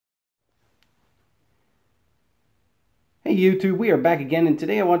Hey YouTube, we are back again, and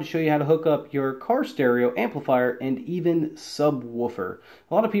today I want to show you how to hook up your car stereo amplifier and even subwoofer.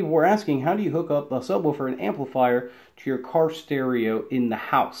 A lot of people were asking, how do you hook up a subwoofer and amplifier to your car stereo in the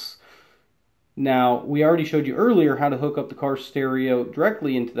house? Now, we already showed you earlier how to hook up the car stereo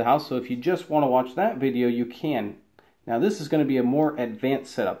directly into the house, so if you just want to watch that video, you can. Now, this is going to be a more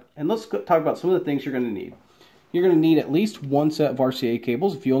advanced setup, and let's talk about some of the things you're going to need. You're going to need at least one set of RCA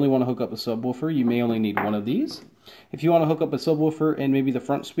cables. If you only want to hook up a subwoofer, you may only need one of these. If you want to hook up a subwoofer and maybe the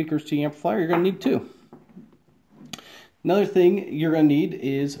front speakers to the amplifier, you're going to need two. Another thing you're going to need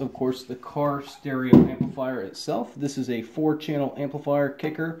is, of course, the car stereo amplifier itself. This is a 4-channel amplifier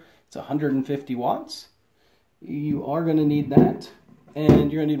kicker. It's 150 watts. You are going to need that,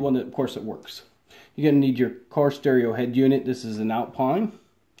 and you're going to need one that, of course, that works. You're going to need your car stereo head unit. This is an Alpine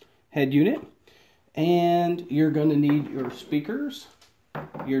head unit. And you're going to need your speakers,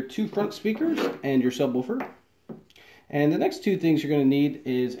 your two front speakers, and your subwoofer. And the next two things you're going to need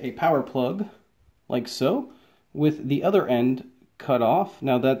is a power plug, like so, with the other end cut off.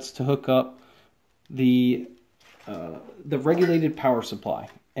 Now that's to hook up the regulated power supply.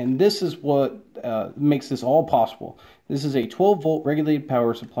 And this is what makes this all possible. This is a 12-volt regulated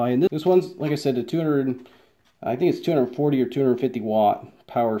power supply, and this one's, like I said, I think it's 240 or 250 watt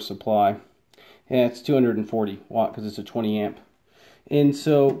power supply. Yeah, it's 240 watt because it's a 20 amp. And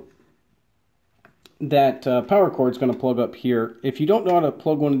so that power cord is going to plug up here. If you don't know how to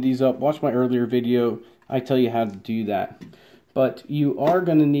plug one of these up, watch my earlier video. I tell you how to do that. But you are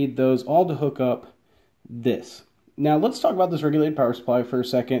going to need those all to hook up this. Now let's talk about this regulated power supply for a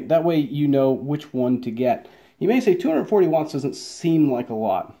second. That way you know which one to get. You may say 240 watts doesn't seem like a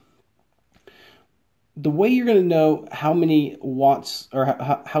lot. The way you're going to know how many watts or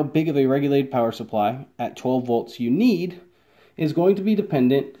how big of a regulated power supply at 12 volts you need is going to be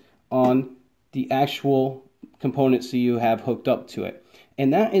dependent on the actual components that you have hooked up to it.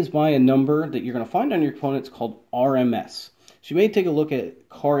 And that is by a number that you're going to find on your components called RMS. So you may take a look at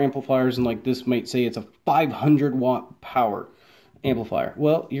car amplifiers, and like this might say it's a 500 watt power amplifier.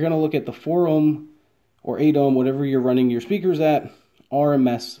 Well, you're going to look at the 4 ohm or 8 ohm, whatever you're running your speakers at,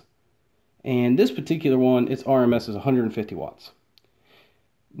 RMS. And this particular one, its RMS is 150 watts.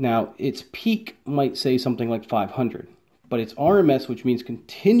 Now, its peak might say something like 500, but its RMS, which means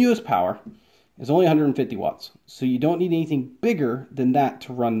continuous power, is only 150 watts. So you don't need anything bigger than that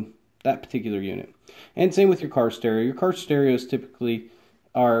to run that particular unit. And same with your car stereo. Your car stereos typically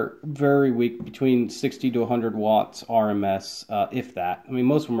are very weak, between 60 to 100 watts RMS, if that. I mean,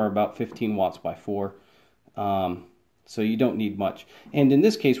 most of them are about 15 watts by 4. So you don't need much. And in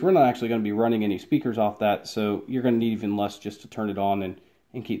this case, we're not actually going to be running any speakers off that, so you're going to need even less just to turn it on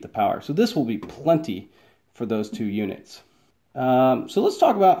and keep the power. So this will be plenty for those two units. So let's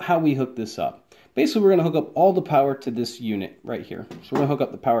talk about how we hook this up. Basically, we're going to hook up all the power to this unit right here. So we're going to hook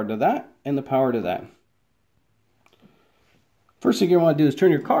up the power to that and the power to that. First thing you want to do is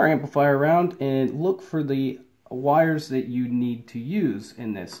turn your car amplifier around and look for the wires that you need to use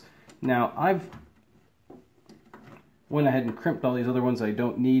in this. Now, I've went ahead and crimped all these other ones I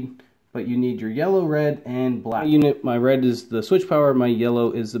don't need, but you need your yellow, red, and black unit. My red is the switch power, my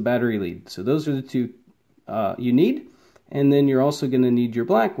yellow is the battery lead. So those are the two you need. And then you're also going to need your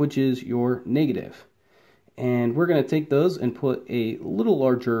black, which is your negative. And we're going to take those and put a little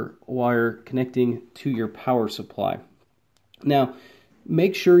larger wire connecting to your power supply. Now,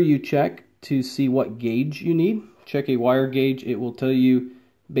 make sure you check to see what gauge you need. Check a wire gauge. It will tell you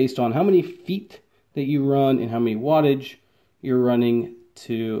based on how many feet that you run and how many wattage you're running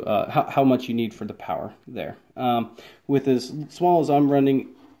to how much you need for the power there. With as small as I'm running,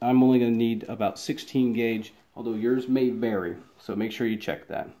 I'm only going to need about 16 gauge, although yours may vary, so make sure you check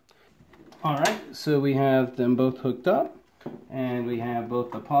that. Alright, so we have them both hooked up, and we have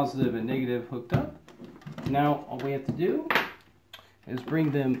both the positive and negative hooked up. Now all we have to do is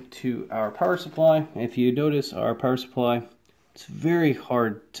bring them to our power supply. If you notice our power supply, it's very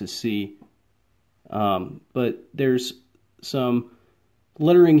hard to see. But there's some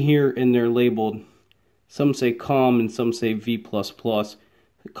lettering here, and they're labeled. Some say COM and some say V++.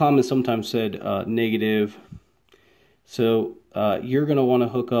 COM is sometimes said negative. So you're going to want to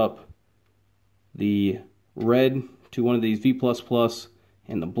hook up the red to one of these V++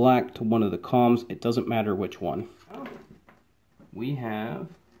 and the black to one of the COMs. It doesn't matter which one. We have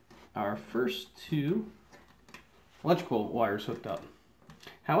our first two electrical wires hooked up.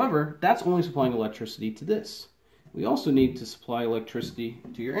 However, that's only supplying electricity to this. We also need to supply electricity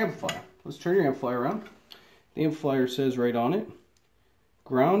to your amplifier. Let's turn your amplifier around. The amplifier says right on it,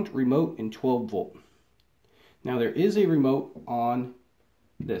 ground, remote, and 12 volt. Now there is a remote on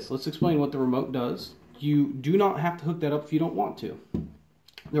this. Let's explain what the remote does. you do not have to hook that up if you don't want to.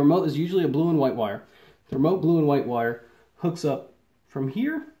 The remote is usually a blue and white wire. The remote blue and white wire hooks up from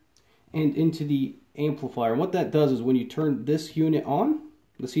here and into the amplifier. And what that does is when you turn this unit on,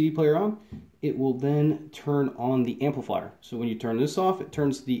 the CD player on, it will then turn on the amplifier. So when you turn this off, it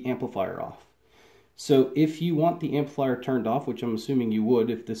turns the amplifier off. So if you want the amplifier turned off, which I'm assuming you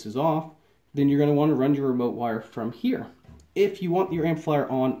would if this is off, then you're going to want to run your remote wire from here. If you want your amplifier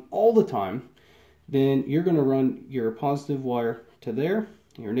on all the time, then you're going to run your positive wire to there,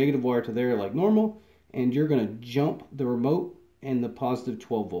 your negative wire to there like normal, and you're going to jump the remote and the positive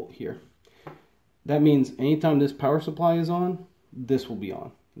 12 volt here. That means anytime this power supply is on, this will be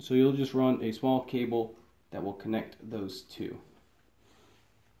on. So you'll just run a small cable that will connect those two.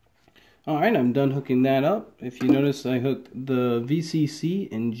 Alright, I'm done hooking that up. If you notice, I hooked the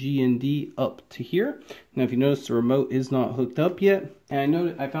VCC and G&D up to here. Now if you notice, the remote is not hooked up yet.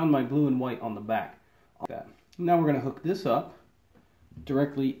 And I found my blue and white on the back. Now we're going to hook this up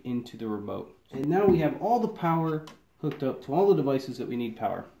directly into the remote. And now we have all the power hooked up to all the devices that we need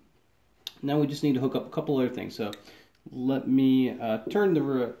power. Now we just need to hook up a couple other things. So let me turn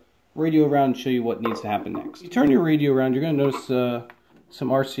the radio around and show you what needs to happen next. You turn your radio around, you're going to notice some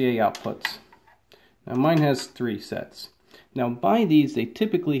RCA outputs. Now mine has 3 sets. Now by these, they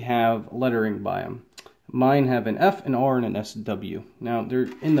typically have lettering by them. Mine have an F, an R, and an SW. Now they're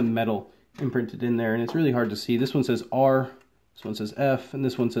in the metal imprinted in there, and it's really hard to see. This one says R, this one says F, and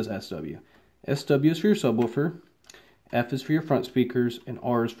this one says SW. SW is for your subwoofer, F is for your front speakers, and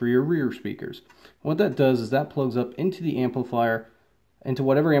R is for your rear speakers. What that does is that plugs up into the amplifier, into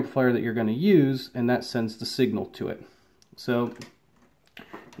whatever amplifier that you're going to use, and that sends the signal to it. So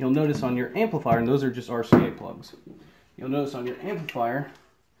you'll notice on your amplifier, and those are just RCA plugs, you'll notice on your amplifier,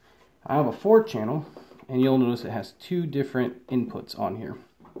 I have a 4-channel, and you'll notice it has 2 different inputs on here.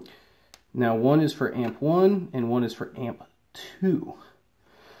 Now one is for amp 1, and one is for amp 2.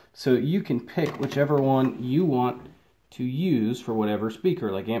 So you can pick whichever one you want to use for whatever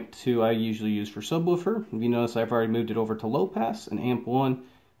speaker. Like amp 2 I usually use for subwoofer. If you notice, I've already moved it over to low pass, and amp 1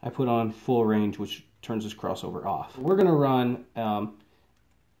 I put on full range, which turns this crossover off. We're going to run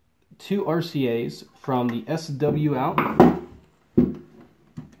 2 RCAs from the SW out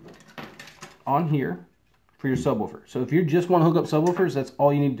on here for your subwoofer. So if you just want to hook up subwoofers, that's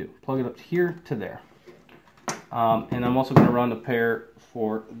all you need to do. Plug it up here to there. And I'm also going to run a pair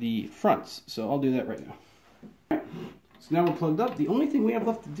for the fronts. So I'll do that right now. Right. So now we're plugged up. The only thing we have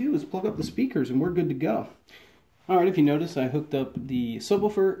left to do is plug up the speakers, and we're good to go. Alright, if you notice, I hooked up the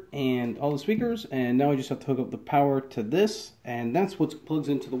subwoofer and all the speakers, and now I just have to hook up the power to this, and that's what plugs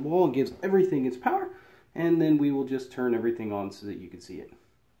into the wall and gives everything its power, and then we will just turn everything on so that you can see it.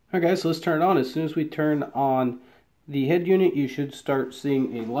 Alright guys, so let's turn it on. As soon as we turn on the head unit, you should start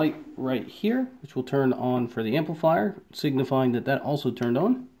seeing a light right here, which will turn on for the amplifier, signifying that that also turned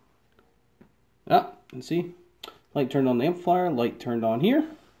on. And see, light turned on the amplifier, light turned on here.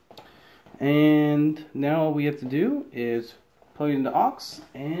 And now all we have to do is plug it into aux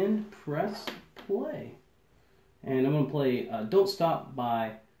and press play. And I'm going to play Don't Stop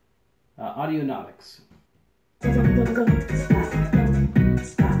by Audionautics.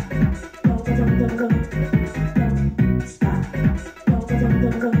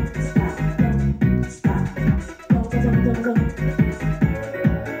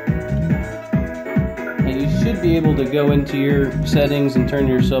 Be able to go into your settings and turn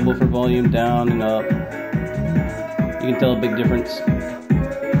your subwoofer volume down and up. You can tell a big difference.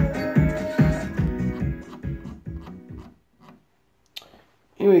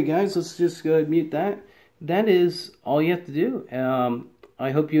 Anyway guys, let's just go ahead and mute that. That is all you have to do. I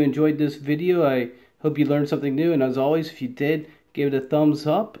hope you enjoyed this video. I hope you learned something new, and as always, if you did, give it a thumbs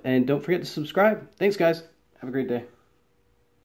up and don't forget to subscribe. Thanks guys. Have a great day.